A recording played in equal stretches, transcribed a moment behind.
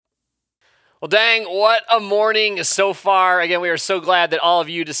Well, dang, what a morning so far. Again, we are so glad that all of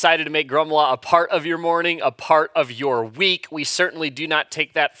you decided to make Grumlaw a part of your morning, a part of your week. We certainly do not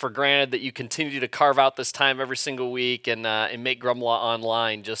take that for granted, that you continue to carve out this time every single week and make Grumlaw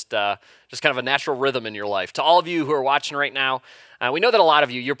online just kind of a natural rhythm in your life. To all of you who are watching right now, we know that a lot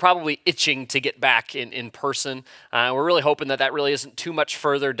of you're probably itching to get back in person. We're really hoping that really isn't too much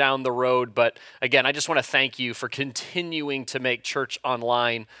further down the road. But again, I just want to thank you for continuing to make church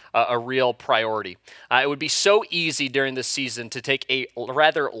online a real priority. It would be so easy during this season to take a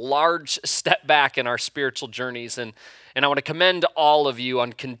rather large step back in our spiritual journeys. And I want to commend all of you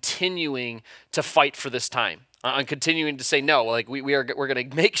on continuing to fight for this time. On continuing to say no, like we're going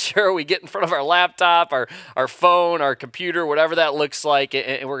to make sure we get in front of our laptop, our phone, our computer, whatever that looks like,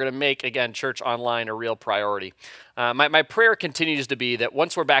 and we're going to make, again, church online a real priority. My prayer continues to be that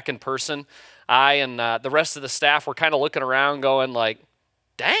once we're back in person, I and the rest of the staff, we're kind of looking around going like,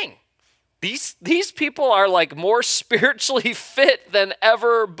 dang, these people are like more spiritually fit than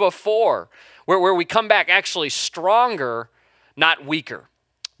ever before, where we come back actually stronger, not weaker.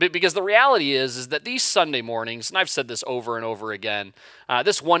 Because the reality is that these Sunday mornings, and I've said this over and over again,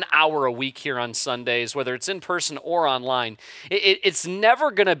 this 1 hour a week here on Sundays, whether it's in person or online, it's never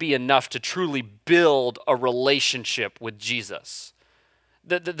going to be enough to truly build a relationship with Jesus.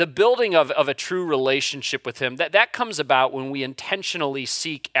 The building of a true relationship with him, that comes about when we intentionally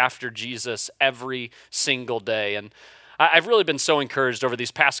seek after Jesus every single day. And I've really been so encouraged over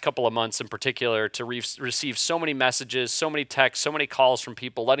these past couple of months in particular to receive so many messages, so many texts, so many calls from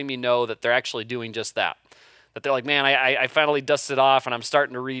people letting me know that they're actually doing just that. That they're like, man, I finally dusted off and I'm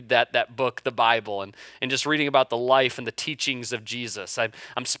starting to read that book, the Bible, and just reading about the life and the teachings of Jesus.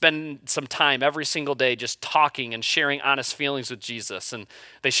 I'm spending some time every single day just talking and sharing honest feelings with Jesus. And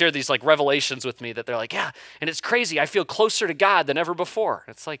they share these like revelations with me that they're like, yeah, and it's crazy. I feel closer to God than ever before.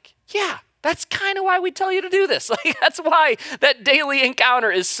 It's like, yeah. That's kind of why we tell you to do this. Like, that's why that daily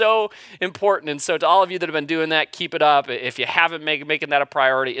encounter is so important. And so to all of you that have been doing that, keep it up. If you haven't making that a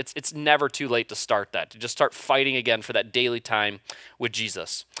priority, it's never too late to start that, to just start fighting again for that daily time with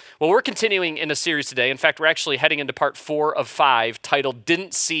Jesus. Well, we're continuing in a series today. In fact, we're actually heading into part 4 of 5 titled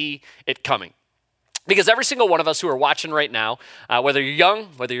Didn't See It Coming. Because every single one of us who are watching right now, whether you're young,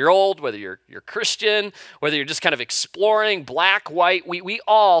 whether you're old, whether you're Christian, whether you're just kind of exploring, black, white, we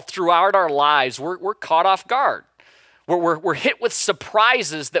all throughout our lives, we're caught off guard. We're hit with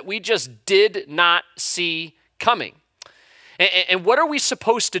surprises that we just did not see coming. And what are we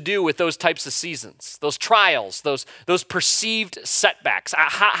supposed to do with those types of seasons, those trials, those perceived setbacks?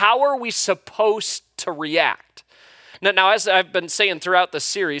 How are we supposed to react? Now, as I've been saying throughout the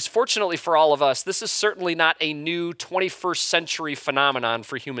series, fortunately for all of us, this is certainly not a new 21st century phenomenon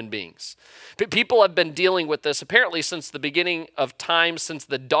for human beings. People have been dealing with this apparently since the beginning of time, since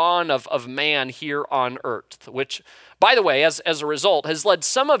the dawn of man here on earth, which, by the way, as a result, has led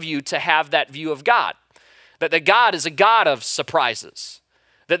some of you to have that view of God, that God is a God of surprises,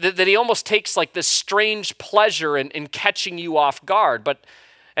 that he almost takes like this strange pleasure in catching you off guard. But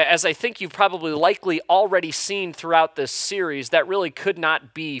as I think you've probably likely already seen throughout this series, that really could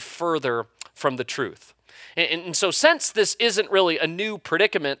not be further from the truth. And so since this isn't really a new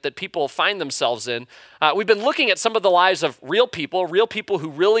predicament that people find themselves in, we've been looking at some of the lives of real people who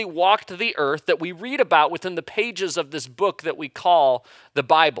really walked the earth that we read about within the pages of this book that we call the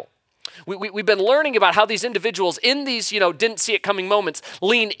Bible. We've been learning about how these individuals in these, didn't see it coming moments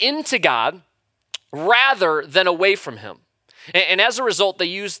lean into God rather than away from him. And as a result, they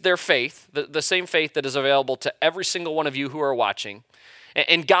use their faith, the same faith that is available to every single one of you who are watching,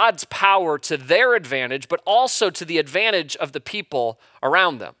 and God's power to their advantage, but also to the advantage of the people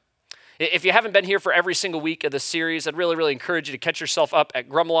around them. If you haven't been here for every single week of the series, I'd really, really encourage you to catch yourself up at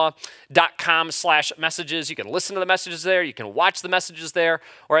grumlaw.com/messages. You can listen to the messages there. You can watch the messages there.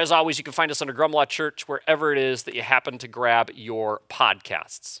 Or as always, you can find us under Grumlaw Church, wherever it is that you happen to grab your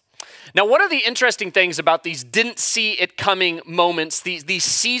podcasts. Now, one of the interesting things about these didn't see it coming moments, these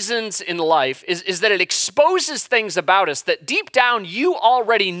seasons in life, is that it exposes things about us that deep down you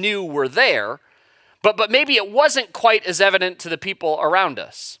already knew were there, but maybe it wasn't quite as evident to the people around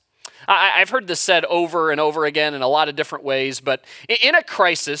us. I've heard this said over and over again in a lot of different ways, but in a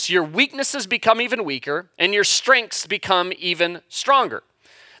crisis, your weaknesses become even weaker and your strengths become even stronger.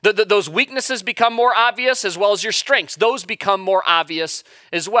 Those weaknesses become more obvious as well as your strengths. Those become more obvious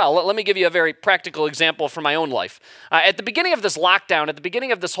as well. Let me give you a very practical example from my own life. At the beginning of this lockdown, at the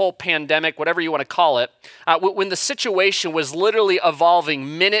beginning of this whole pandemic, whatever you want to call it, when the situation was literally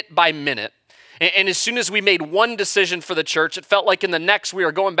evolving minute by minute, And as soon as we made one decision for the church, it felt like in the next we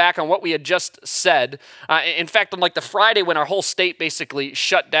were going back on what we had just said. In fact, on like the Friday when our whole state basically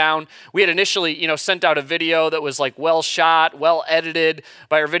shut down, we had initially, sent out a video that was like well shot, well edited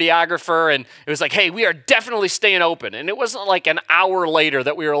by our videographer. And it was like, hey, we are definitely staying open. And it wasn't like an hour later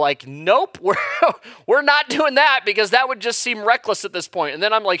that we were like, nope, we're not doing that because that would just seem reckless at this point. And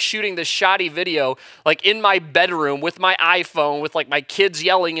then I'm like shooting this shoddy video like in my bedroom with my iPhone with like my kids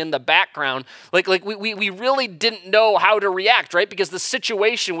yelling in the background. Like we really didn't know how to react, right? Because the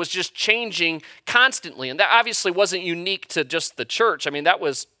situation was just changing constantly. And that obviously wasn't unique to just the church. I mean, that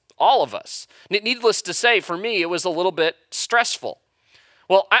was all of us. Needless to say, for me, it was a little bit stressful.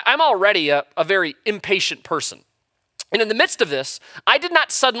 Well, I'm already a very impatient person. And in the midst of this, I did not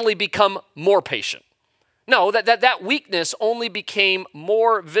suddenly become more patient. No, that weakness only became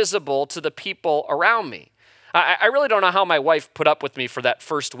more visible to the people around me. I really don't know how my wife put up with me for that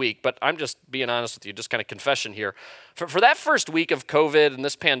first week, but I'm just being honest with you, just kind of confession here. For that first week of COVID and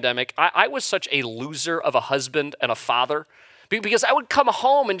this pandemic, I was such a loser of a husband and a father because I would come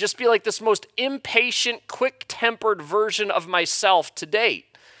home and just be like this most impatient, quick-tempered version of myself to date.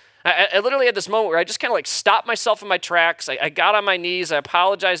 I literally had this moment where I just kind of like stopped myself in my tracks. I got on my knees. I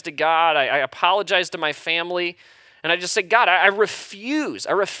apologized to God. I apologized to my family. And I just said, God, I refuse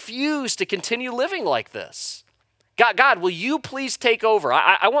to continue living like this. God, will you please take over?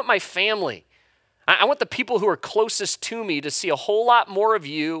 I want my family. I want the people who are closest to me to see a whole lot more of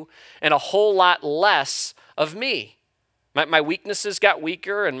you and a whole lot less of me. My weaknesses got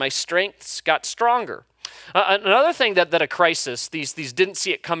weaker and my strengths got stronger. Another thing that a crisis, these didn't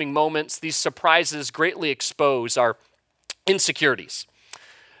see it coming moments, these surprises greatly expose are insecurities.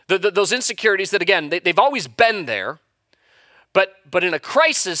 Those insecurities that, again, they've always been there, but in a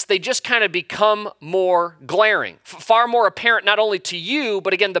crisis, they just kind of become more glaring, far more apparent not only to you,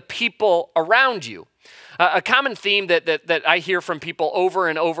 but again, the people around you. A common theme that I hear from people over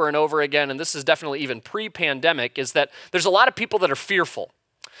and over and over again, and this is definitely even pre-pandemic, is that there's a lot of people that are fearful,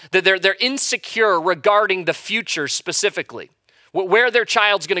 that they're insecure regarding the future specifically, where their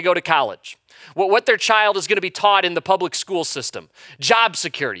child's going to go to college, what their child is going to be taught in the public school system, job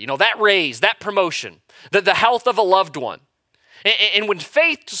security, that raise, that promotion, the health of a loved one. And when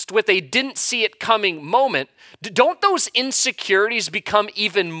faced with a didn't see it coming moment, don't those insecurities become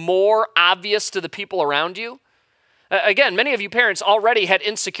even more obvious to the people around you? Again, many of you parents already had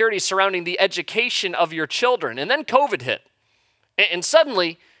insecurities surrounding the education of your children, and then COVID hit. And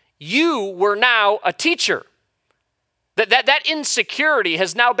suddenly, you were now a teacher. That insecurity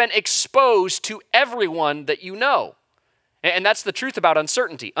has now been exposed to everyone that you know. And that's the truth about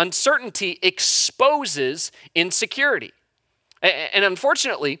uncertainty. Uncertainty exposes insecurity. And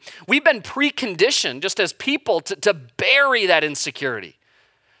unfortunately, we've been preconditioned just as people to bury that insecurity,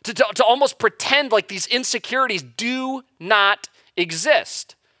 to almost pretend like these insecurities do not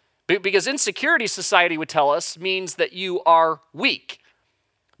exist. Because insecurity, society would tell us, means that you are weak,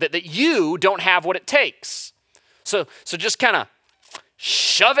 that you don't have what it takes. So just kind of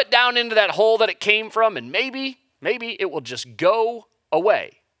shove it down into that hole that it came from, and maybe it will just go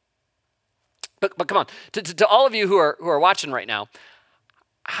away. But come on, to all of you who are watching right now,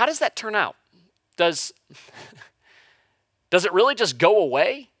 how does that turn out? Does it really just go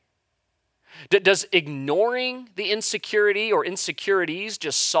away? Does ignoring the insecurity or insecurities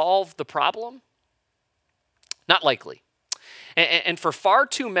just solve the problem? Not likely. And for far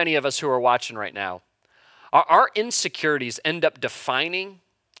too many of us who are watching right now, our insecurities end up defining,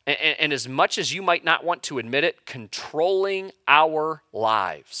 and as much as you might not want to admit it, controlling our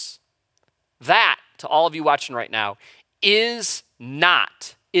lives. That, to all of you watching right now, is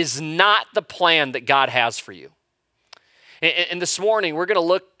not the plan that God has for you. And this morning, we're going to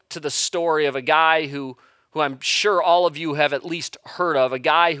look to the story of a guy who I'm sure all of you have at least heard of, a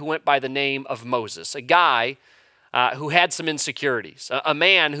guy who went by the name of Moses, a guy who had some insecurities, a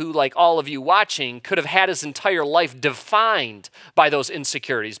man who, like all of you watching, could have had his entire life defined by those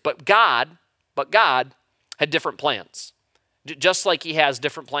insecurities. But God had different plans, just like he has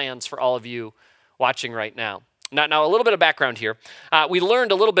different plans for all of you watching right now. Now, a little bit of background here. We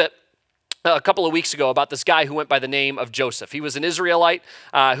learned a little bit a couple of weeks ago about this guy who went by the name of Joseph. He was an Israelite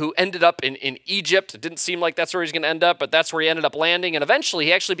who ended up in Egypt. It didn't seem like that's where he was going to end up, but that's where he ended up landing. And eventually,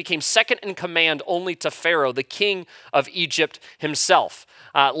 he actually became second in command only to Pharaoh, the king of Egypt himself.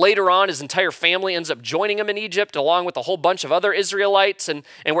 Later on, his entire family ends up joining him in Egypt, along with a whole bunch of other Israelites. And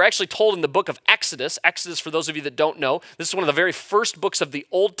we're actually told in the book of Exodus, for those of you that don't know, this is one of the very first books of the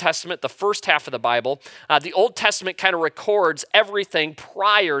Old Testament, the first half of the Bible. The Old Testament kind of records everything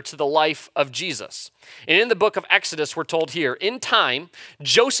prior to the life of Jesus. And in the book of Exodus, we're told here, in time,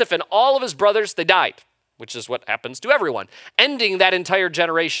 Joseph and all of his brothers, they died, which is what happens to everyone, ending that entire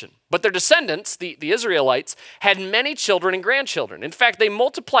generation. But their descendants, the Israelites, had many children and grandchildren. In fact, they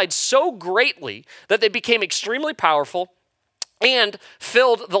multiplied so greatly that they became extremely powerful and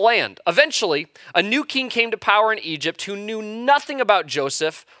filled the land. Eventually, a new king came to power in Egypt who knew nothing about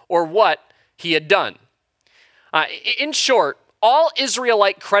Joseph or what he had done. In short, all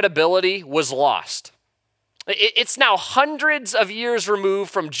Israelite credibility was lost. It's now hundreds of years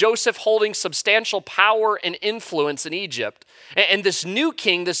removed from Joseph holding substantial power and influence in Egypt. And this new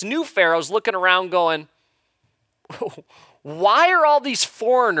king, this new Pharaoh's looking around going, why are all these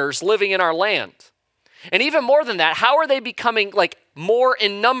foreigners living in our land? And even more than that, how are they becoming like more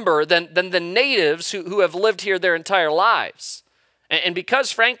in number than the natives who have lived here their entire lives? And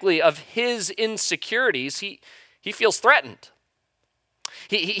because, frankly, of his insecurities, he feels threatened.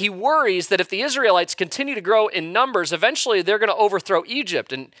 He worries that if the Israelites continue to grow in numbers, eventually they're going to overthrow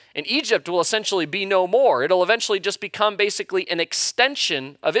Egypt, and Egypt will essentially be no more. It'll eventually just become basically an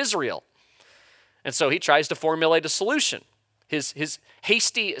extension of Israel. And so he tries to formulate a solution. His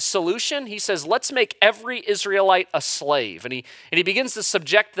hasty solution, he says, let's make every Israelite a slave. And he begins to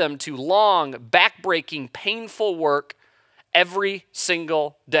subject them to long, backbreaking, painful work every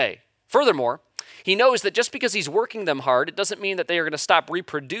single day. Furthermore, he knows that just because he's working them hard, it doesn't mean that they are going to stop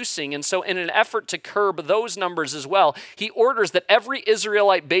reproducing. And so in an effort to curb those numbers as well, he orders that every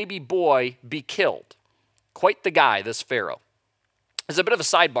Israelite baby boy be killed. Quite the guy, this Pharaoh. There's a bit of a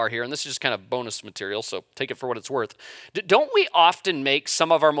sidebar here, and this is just kind of bonus material, so take it for what it's worth. Don't we often make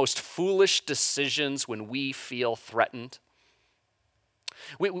some of our most foolish decisions when we feel threatened?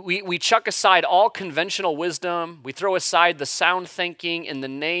 We chuck aside all conventional wisdom. We throw aside the sound thinking in the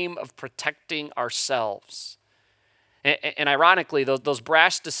name of protecting ourselves. And ironically, those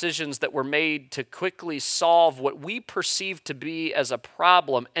brash decisions that were made to quickly solve what we perceive to be as a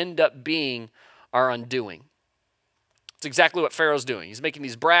problem end up being our undoing. It's exactly what Pharaoh's doing. He's making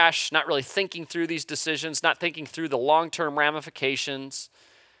these brash, not really thinking through these decisions, not thinking through the long-term ramifications.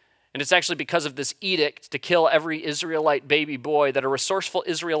 And it's actually because of this edict to kill every Israelite baby boy that a resourceful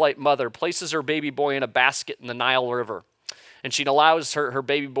Israelite mother places her baby boy in a basket in the Nile River. And she allows her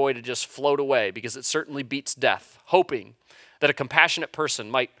baby boy to just float away because it certainly beats death, hoping that a compassionate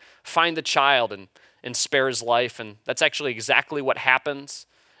person might find the child and spare his life. And that's actually exactly what happens.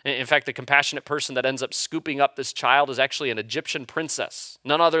 In fact, the compassionate person that ends up scooping up this child is actually an Egyptian princess,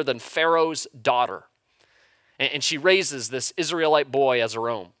 none other than Pharaoh's daughter. And she raises this Israelite boy as her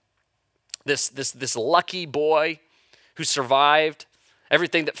own. This lucky boy who survived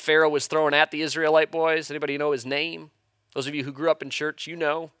everything that Pharaoh was throwing at the Israelite boys. Anybody know his name? Those of you who grew up in church, you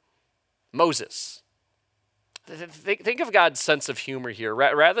know. Moses. Think of God's sense of humor here.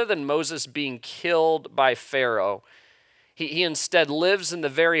 Rather than Moses being killed by Pharaoh, he instead lives in the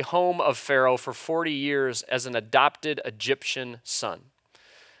very home of Pharaoh for 40 years as an adopted Egyptian son.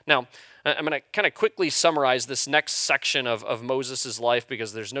 Now, I'm going to kind of quickly summarize this next section of Moses' life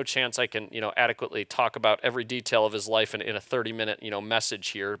because there's no chance I can, adequately talk about every detail of his life in a 30-minute, message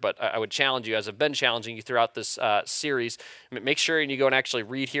here. But I would challenge you, as I've been challenging you throughout this series, make sure you go and actually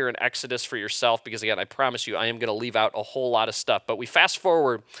read here in Exodus for yourself because, again, I promise you, I am going to leave out a whole lot of stuff. But we fast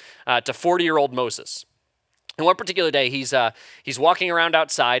forward to 40-year-old Moses. And one particular day, he's walking around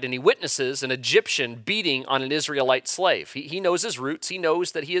outside, and he witnesses an Egyptian beating on an Israelite slave. He knows his roots. He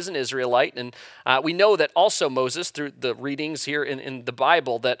knows that he is an Israelite. And we know that also Moses, through the readings here in the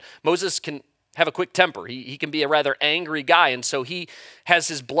Bible, that Moses can have a quick temper. He can be a rather angry guy. And so he has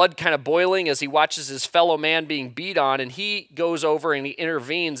his blood kind of boiling as he watches his fellow man being beat on, and he goes over and he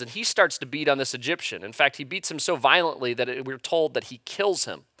intervenes, and he starts to beat on this Egyptian. In fact, he beats him so violently that we're told that he kills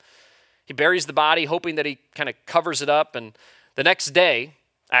him. He buries the body, hoping that he kind of covers it up. And the next day,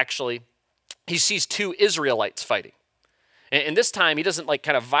 actually, he sees two Israelites fighting. And this time, he doesn't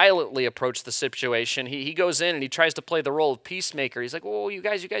kind of violently approach the situation. He goes in and he tries to play the role of peacemaker. He's like, "Whoa, you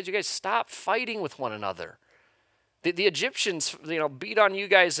guys, stop fighting with one another. The Egyptians, beat on you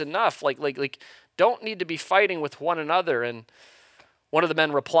guys enough. Don't need to be fighting with one another." And one of the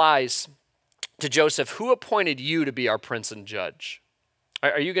men replies to Joseph, "Who appointed you to be our prince and judge?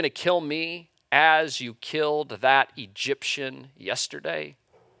 Are you going to kill me as you killed that Egyptian yesterday?"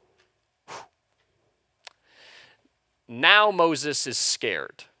 Now Moses is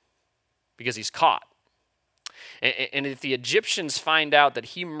scared because he's caught. And if the Egyptians find out that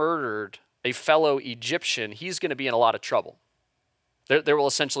he murdered a fellow Egyptian, he's going to be in a lot of trouble. There will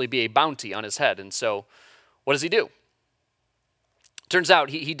essentially be a bounty on his head. And so what does he do? Turns out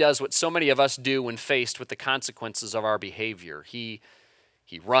he does what so many of us do when faced with the consequences of our behavior. He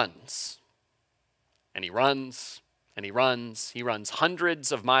runs. And he runs. And he runs. He runs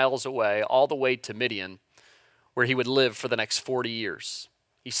hundreds of miles away, all the way to Midian, where he would live for the next 40 years.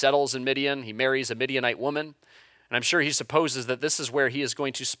 He settles in Midian. He marries a Midianite woman. And I'm sure he supposes that this is where he is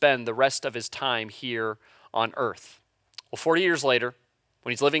going to spend the rest of his time here on earth. Well, 40 years later,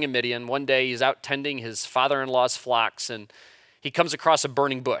 when he's living in Midian, one day he's out tending his father-in-law's flocks, and he comes across a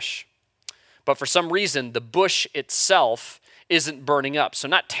burning bush. But for some reason, the bush itself isn't burning up. So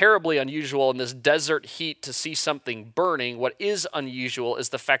not terribly unusual in this desert heat to see something burning. What is unusual is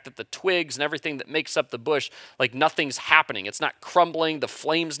the fact that the twigs and everything that makes up the bush, like nothing's happening. It's not crumbling. The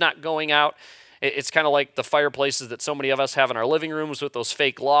flame's not going out. It's kind of like the fireplaces that so many of us have in our living rooms with those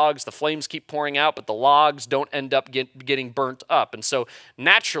fake logs. The flames keep pouring out, but the logs don't end up getting burnt up. And so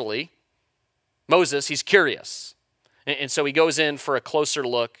naturally, Moses, he's curious. And so he goes in for a closer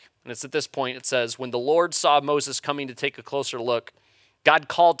look. And it's at this point, it says, when the Lord saw Moses coming to take a closer look, God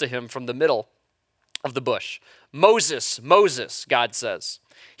called to him from the middle of the bush. Moses, Moses, God says.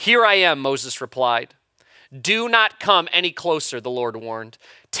 Here I am, Moses replied. Do not come any closer, the Lord warned.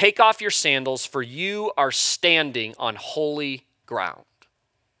 Take off your sandals, for you are standing on holy ground.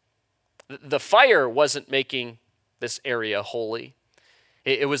 The fire wasn't making this area holy.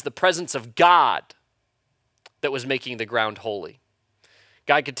 It was the presence of God that was making the ground holy.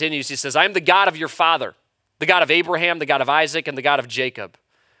 God continues, he says, I am the God of your father, the God of Abraham, the God of Isaac, and the God of Jacob.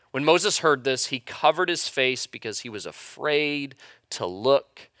 When Moses heard this, he covered his face because he was afraid to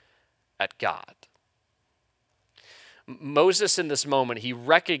look at God. Moses, in this moment, he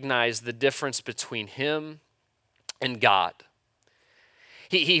recognized the difference between him and God.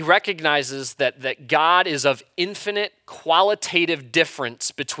 He recognizes that God is of infinite qualitative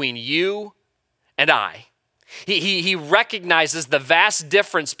difference between you and I. He recognizes the vast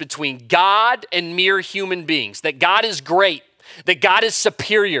difference between God and mere human beings, that God is great, that God is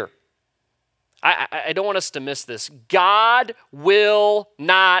superior. I don't want us to miss this. God will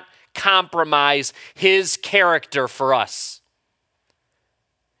not compromise his character for us.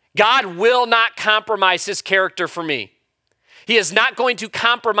 God will not compromise his character for me. He is not going to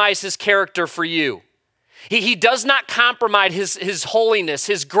compromise his character for you. He does not compromise his holiness,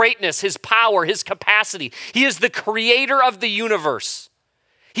 his greatness, his power, his capacity. He is the creator of the universe.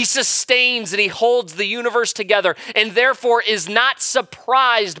 He sustains and he holds the universe together and therefore is not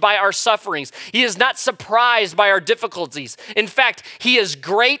surprised by our sufferings. He is not surprised by our difficulties. In fact, he is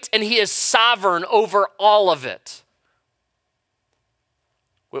great and he is sovereign over all of it.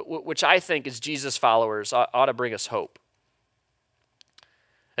 Which I think as Jesus followers ought to bring us hope.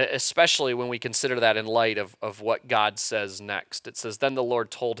 Especially when we consider that in light of what God says next. It says, then the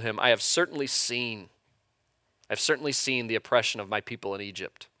Lord told him, I have certainly seen the oppression of my people in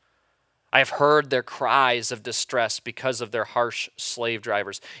Egypt. I have heard their cries of distress because of their harsh slave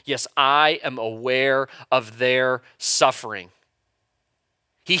drivers. Yes, I am aware of their suffering.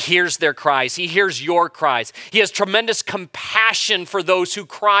 He hears their cries. He hears your cries. He has tremendous compassion for those who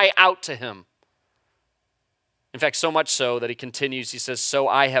cry out to him. In fact, so much so that he continues, he says, so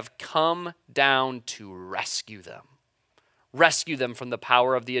I have come down to rescue them from the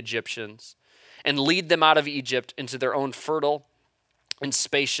power of the Egyptians, and lead them out of Egypt into their own fertile and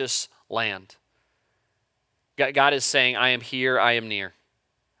spacious land. God is saying, I am here, I am near.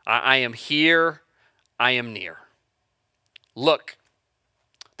 I am here, I am near. Look,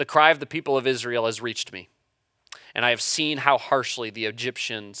 the cry of the people of Israel has reached me, and I have seen how harshly the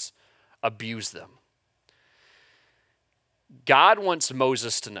Egyptians abuse them. God wants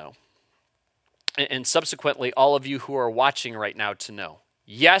Moses to know, and subsequently all of you who are watching right now to know,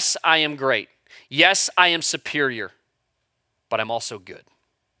 yes, I am great. Yes, I am superior, but I'm also good.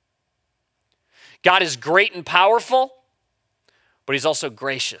 God is great and powerful, but he's also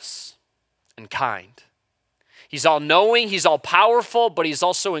gracious and kind. He's all-knowing, he's all-powerful, but he's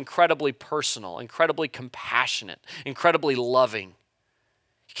also incredibly personal, incredibly compassionate, incredibly loving.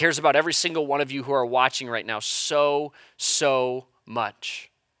 He cares about every single one of you who are watching right now so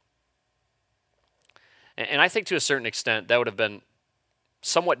much. And I think to a certain extent that would have been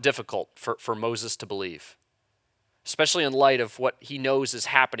somewhat difficult for Moses to believe, especially in light of what he knows is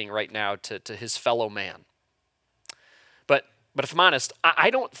happening right now to his fellow man. But if I'm honest, I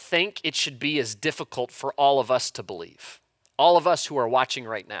don't think it should be as difficult for all of us to believe, all of us who are watching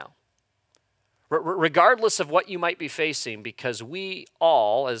right now. Regardless of what you might be facing, because we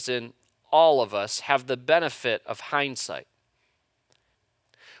all, as in all of us have the benefit of hindsight.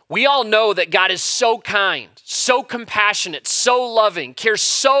 We all know that God is so kind, so compassionate, so loving, cares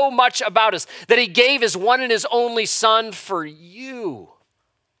so much about us that he gave his one and his only son for you,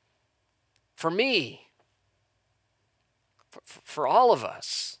 for me, for all of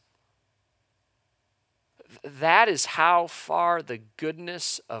us. That is how far the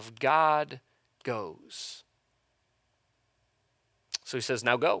goodness of God goes. So he says,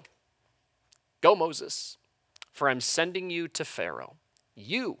 now go. Go, Moses, for I'm sending you to Pharaoh.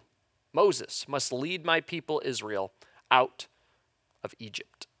 You, Moses, must lead my people Israel out of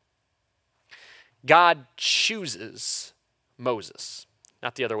Egypt. God chooses Moses,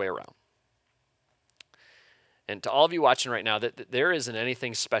 not the other way around. And to all of you watching right now, that there isn't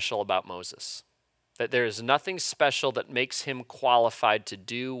anything special about Moses. That there is nothing special that makes him qualified to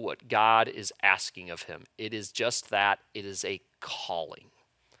do what God is asking of him. It is just that. It is a calling.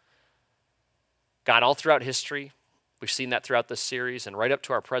 God, all throughout history, we've seen that throughout this series, and right up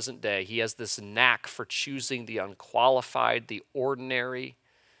to our present day, he has this knack for choosing the unqualified, the ordinary,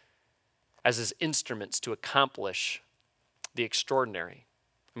 as his instruments to accomplish the extraordinary.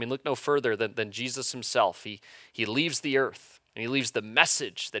 I mean, look no further than Jesus himself. He leaves the earth, and he leaves the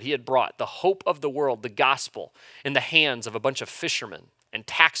message that he had brought, the hope of the world, the gospel, in the hands of a bunch of fishermen and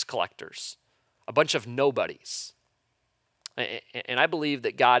tax collectors, a bunch of nobodies. And I believe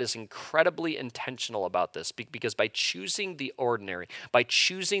that God is incredibly intentional about this because by choosing the ordinary, by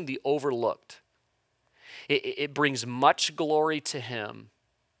choosing the overlooked, it brings much glory to him,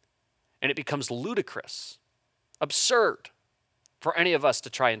 and it becomes ludicrous, absurd for any of us to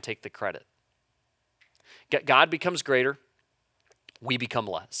try and take the credit. God becomes greater, we become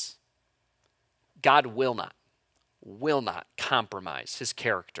less. God will not compromise his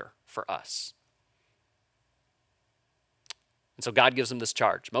character for us. And so God gives him this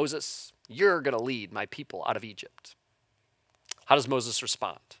charge. Moses, you're going to lead my people out of Egypt. How does Moses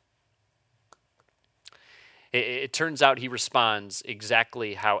respond? It turns out he responds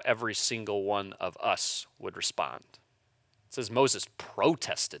exactly how every single one of us would respond. It says Moses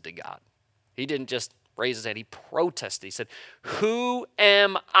protested to God. He didn't just raise his hand, he protested. He said, who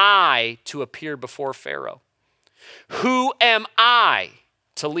am I to appear before Pharaoh? Who am I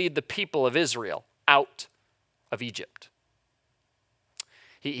to lead the people of Israel out of Egypt?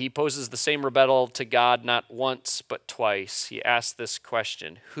 He poses the same rebuttal to God not once but twice. He asks this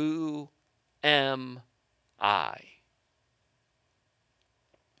question, who am I?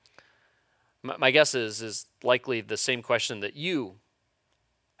 My guess is likely the same question that you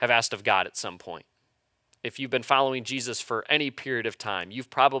have asked of God at some point. If you've been following Jesus for any period of time,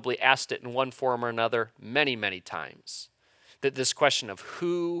 you've probably asked it in one form or another many, many times. That this question of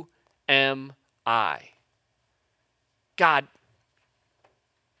who am I? God,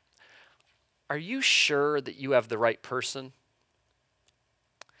 are you sure that you have the right person?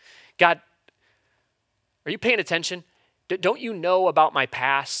 God, are you paying attention? Don't you know about my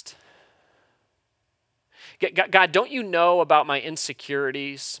past? God, don't you know about my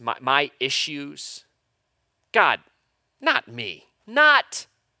insecurities, my issues? God, not me.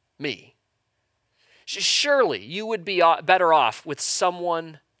 Surely you would be better off with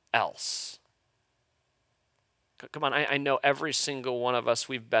someone else. Come on, I know every single one of us,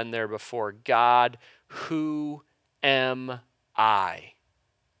 we've been there before. God, who am I?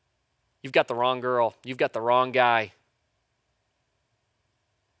 You've got the wrong girl. You've got the wrong guy.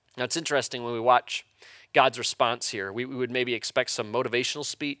 Now, it's interesting when we watch God's response here. We would maybe expect some motivational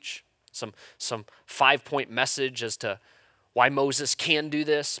speech, some 5-point message as to why Moses can do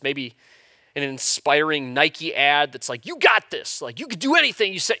this. Maybe an inspiring Nike ad that's like, you got this. Like, you could do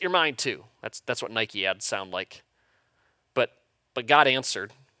anything you set your mind to. That's what Nike ads sound like. But God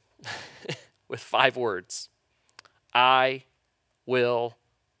answered with 5 words. I will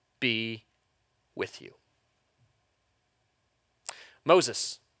be with you.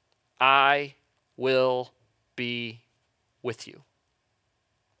 Moses, I will be with you.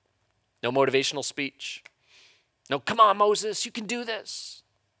 No motivational speech. No, come on, Moses, you can do this.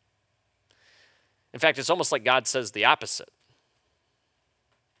 In fact, it's almost like God says the opposite.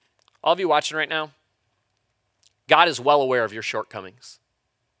 All of you watching right now, God is well aware of your shortcomings.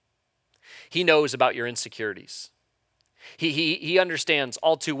 He knows about your insecurities. He understands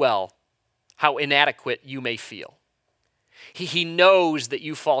all too well how inadequate you may feel. He knows that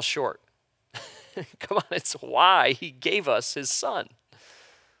you fall short. Come on, it's why he gave us his son.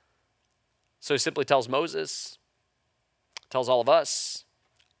 So he simply tells Moses, tells all of us,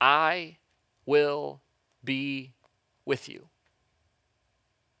 I will be with you.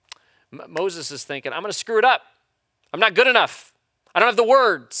 Moses is thinking, I'm going to screw it up. I'm not good enough. I don't have the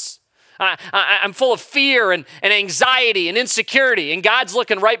words. I'm full of fear and anxiety and insecurity. And God's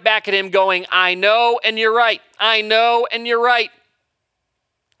looking right back at him going, I know and you're right. I know and you're right.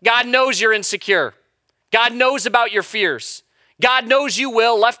 God knows you're insecure. God knows about your fears. God knows you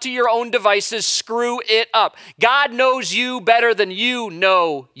will, left to your own devices, screw it up. God knows you better than you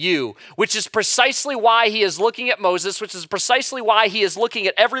know you, which is precisely why he is looking at Moses, which is precisely why he is looking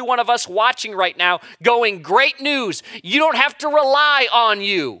at every one of us watching right now, going, great news. You don't have to rely on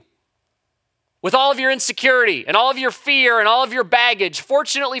you. With all of your insecurity and all of your fear and all of your baggage,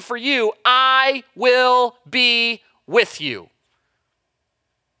 fortunately for you, I will be with you.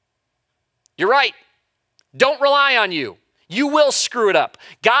 You're right. Don't rely on you. You will screw it up.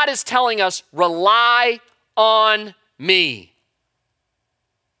 God is telling us, rely on me.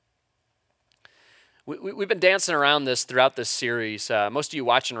 We've been dancing around this throughout this series. Most of you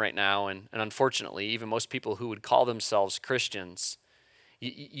watching right now, and unfortunately, even most people who would call themselves Christians,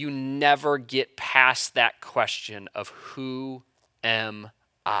 you never get past that question of who am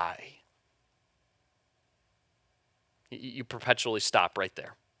I? You perpetually stop right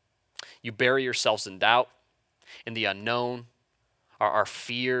there. You bury yourselves in doubt, in the unknown, our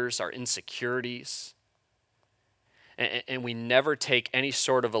fears, our insecurities. And we never take any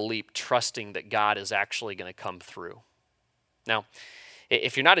sort of a leap trusting that God is actually going to come through. Now,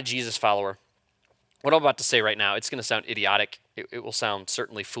 if you're not a Jesus follower, what I'm about to say right now, it's going to sound idiotic. It will sound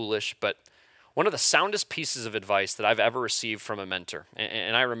certainly foolish, but one of the soundest pieces of advice that I've ever received from a mentor,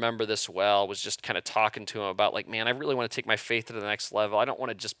 and I remember this well, was just kind of talking to him about like, man, I really want to take my faith to the next level. I don't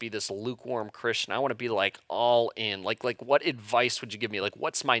want to just be this lukewarm Christian. I want to be like all in. Like what advice would you give me? Like,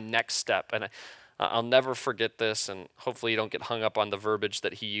 what's my next step? And I'll never forget this, and hopefully you don't get hung up on the verbiage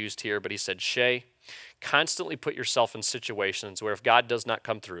that he used here, but he said, Shay, constantly put yourself in situations where if God does not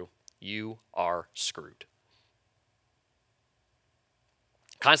come through, you are screwed.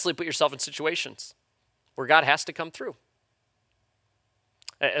 Constantly put yourself in situations where God has to come through.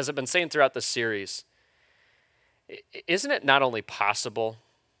 As I've been saying throughout this series, isn't it not only possible,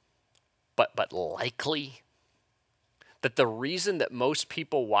 but likely that the reason that most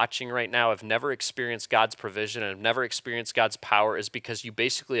people watching right now have never experienced God's provision and have never experienced God's power is because you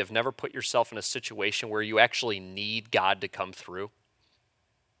basically have never put yourself in a situation where you actually need God to come through?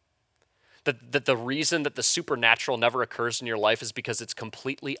 That the reason that the supernatural never occurs in your life is because it's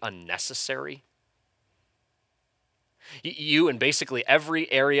completely unnecessary. You, in basically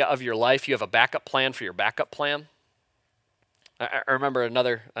every area of your life, you have a backup plan for your backup plan. I remember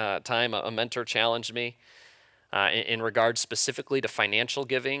another time a mentor challenged me in regards specifically to financial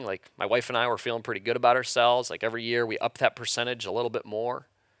giving. Like my wife and I were feeling pretty good about ourselves. Like every year we up that percentage a little bit more.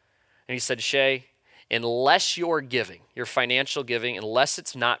 And he said, Shay, unless you're giving, your financial giving, unless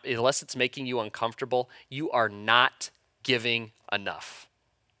it's making you uncomfortable, you are not giving enough.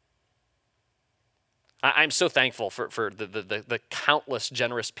 I'm so thankful for the countless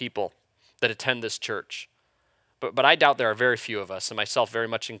generous people that attend this church. But I doubt there are very few of us, and myself very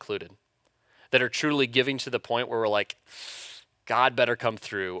much included, that are truly giving to the point where we're like, God better come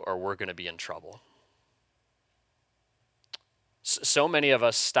through or we're going to be in trouble. So many of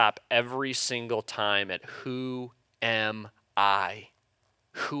us stop every single time at who am I?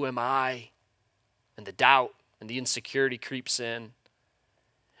 Who am I? And the doubt and the insecurity creeps in.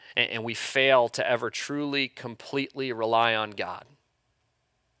 And we fail to ever truly, completely rely on God.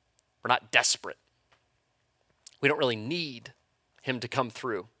 We're not desperate. We don't really need him to come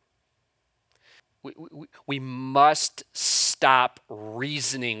through. We must stop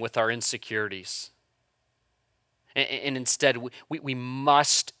reasoning with our insecurities. And instead, we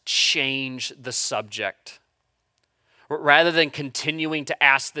must change the subject. Rather than continuing to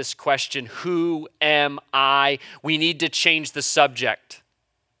ask this question, who am I? We need to change the subject.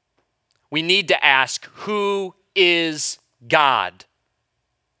 We need to ask, who is God?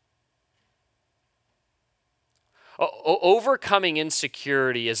 Overcoming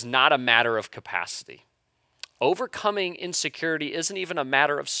insecurity is not a matter of capacity. Overcoming insecurity isn't even a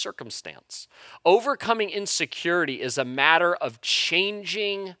matter of circumstance. Overcoming insecurity is a matter of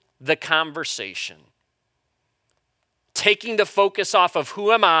changing the conversation. Taking the focus off of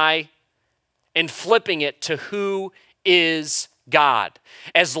who am I and flipping it to who is God.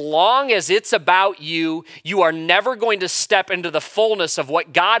 As long as it's about you, you are never going to step into the fullness of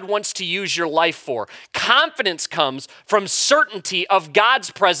what God wants to use your life for. Confidence comes from certainty of God's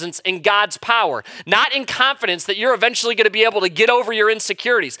presence and God's power, not in confidence that you're eventually going to be able to get over your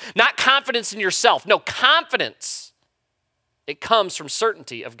insecurities, not confidence in yourself. No, confidence. It comes from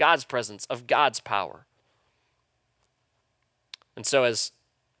certainty of God's presence, of God's power. And so as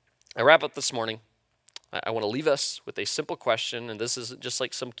I wrap up this morning, I want to leave us with a simple question, and this isn't just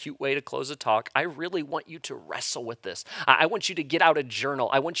like some cute way to close a talk. I really want you to wrestle with this. I want you to get out a journal.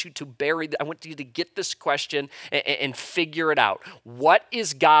 I want you to I want you to get this question and figure it out. What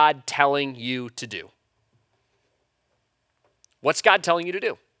is God telling you to do? What's God telling you to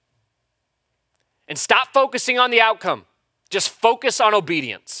do? And stop focusing on the outcome. Just focus on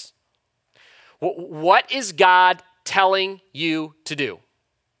obedience. What is God telling you to do?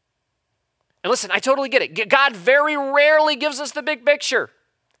 And listen, I totally get it. God very rarely gives us the big picture.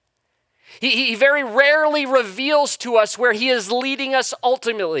 He very rarely reveals to us where he is leading us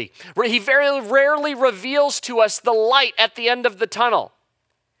ultimately. He very rarely reveals to us the light at the end of the tunnel.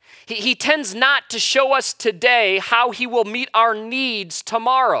 He tends not to show us today how he will meet our needs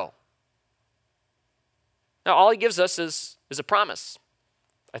tomorrow. Now, all he gives us is a promise.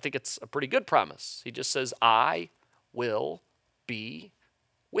 I think it's a pretty good promise. He just says, I will be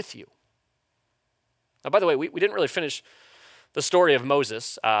with you. Now, by the way, we didn't really finish the story of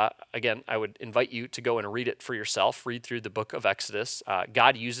Moses. Again, I would invite you to go and read it for yourself. Read through the book of Exodus.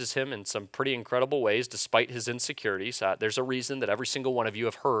 God uses him in some pretty incredible ways despite his insecurities. There's a reason that every single one of you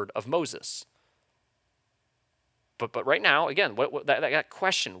have heard of Moses. But right now, again, that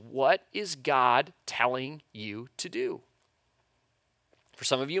question, what is God telling you to do? For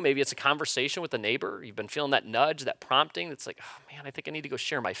some of you, maybe it's a conversation with a neighbor. You've been feeling that nudge, that prompting. That's like, oh man, I think I need to go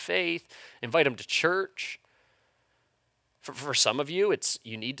share my faith, invite them to church. For some of you, it's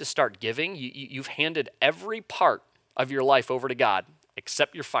you need to start giving. You've handed every part of your life over to God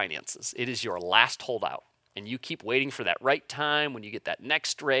except your finances. It is your last holdout. And you keep waiting for that right time when you get that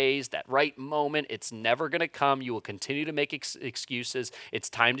next raise, that right moment. It's never going to come. You will continue to make excuses.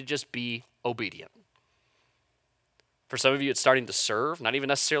 It's time to just be obedient. For some of you, it's starting to serve, not even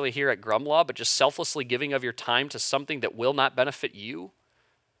necessarily here at Grumlaw, but just selflessly giving of your time to something that will not benefit you.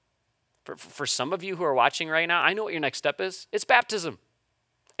 For some of you who are watching right now, I know what your next step is. It's baptism.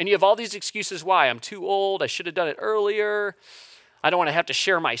 And you have all these excuses why. I'm too old. I should have done it earlier. I don't want to have to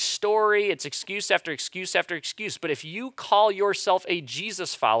share my story. It's excuse after excuse after excuse. But if you call yourself a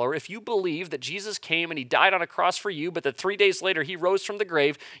Jesus follower, if you believe that Jesus came and he died on a cross for you, but that 3 days later he rose from the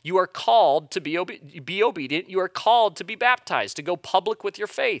grave, you are called to be obedient. You are called to be baptized, to go public with your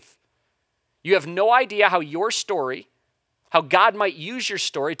faith. You have no idea how your story, how God might use your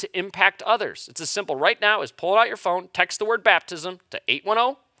story to impact others. It's as simple right now as pulling out your phone, text the word baptism to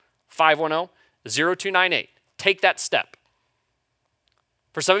 810-510-0298. Take that step.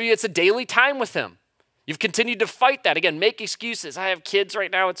 For some of you, it's a daily time with him. You've continued to fight that. Again, make excuses. I have kids right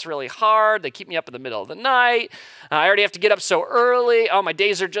now. It's really hard. They keep me up in the middle of the night. I already have to get up so early. Oh, my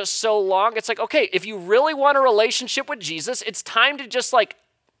days are just so long. It's like, okay, if you really want a relationship with Jesus, it's time to just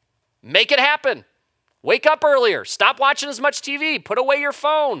make it happen. Wake up earlier. Stop watching as much TV. Put away your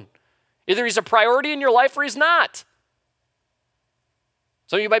phone. Either he's a priority in your life or he's not.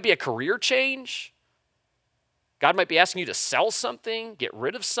 Some of you might be a career change. God might be asking you to sell something, get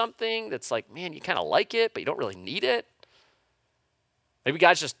rid of something that's like, man, you kind of like it, but you don't really need it. Maybe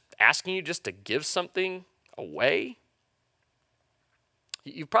God's just asking you just to give something away.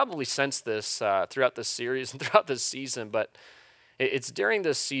 You've probably sensed this throughout this series and throughout this season, but it's during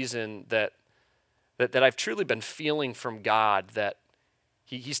this season that I've truly been feeling from God that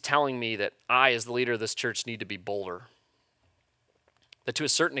he's telling me that I, as the leader of this church, need to be bolder. That to a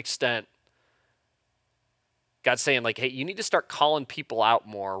certain extent, God's saying, hey, you need to start calling people out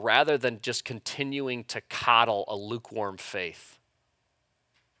more rather than just continuing to coddle a lukewarm faith.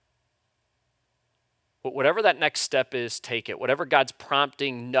 But whatever that next step is, take it. Whatever God's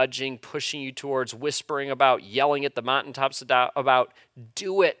prompting, nudging, pushing you towards, whispering about, yelling at the mountaintops about,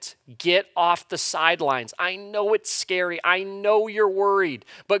 do it. Get off the sidelines. I know it's scary. I know you're worried.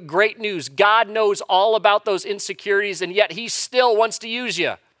 But great news, God knows all about those insecurities, and yet he still wants to use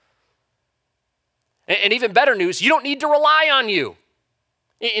you. And even better news, you don't need to rely on you.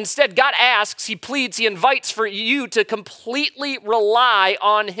 Instead, God asks, he pleads, he invites for you to completely rely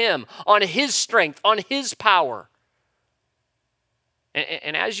on him, on his strength, on his power.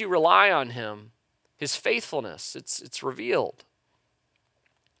 And as you rely on him, his faithfulness, it's revealed.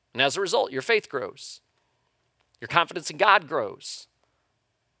 And as a result, your faith grows. Your confidence in God grows.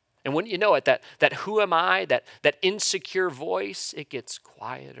 And wouldn't you know it, that who am I, that insecure voice, it gets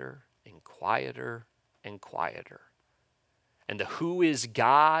quieter and quieter and quieter. And the who is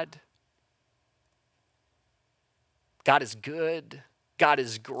God, God is good, God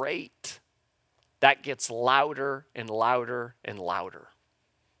is great, that gets louder and louder and louder.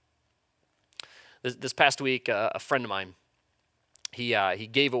 This past week, a friend of mine, he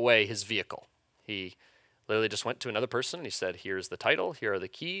gave away his vehicle. He literally just went to another person and he said, here's the title, here are the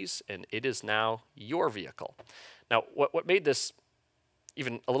keys, and it is now your vehicle. Now, what made this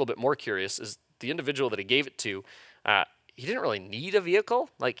even a little bit more curious is the individual that he gave it to, he didn't really need a vehicle.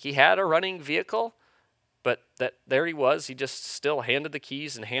 Like, he had a running vehicle, but there he was. He just still handed the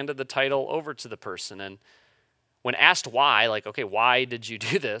keys and handed the title over to the person. And when asked why, like, okay, why did you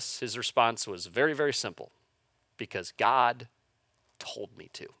do this? His response was very, very simple. Because God told me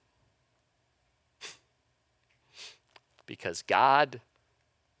to. Because God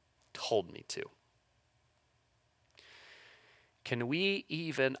told me to. Can we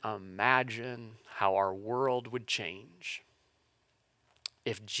even imagine how our world would change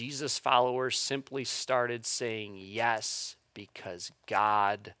if Jesus followers simply started saying yes because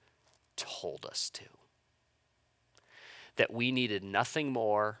God told us to? That we needed nothing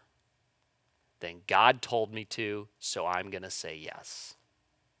more than God told me to, so I'm going to say yes.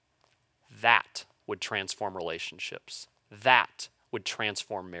 That would transform relationships. That would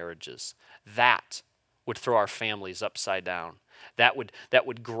transform marriages. That would throw our families upside down. That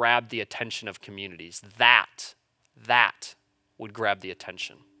would grab the attention of communities. That would grab the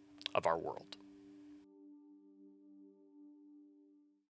attention of our world.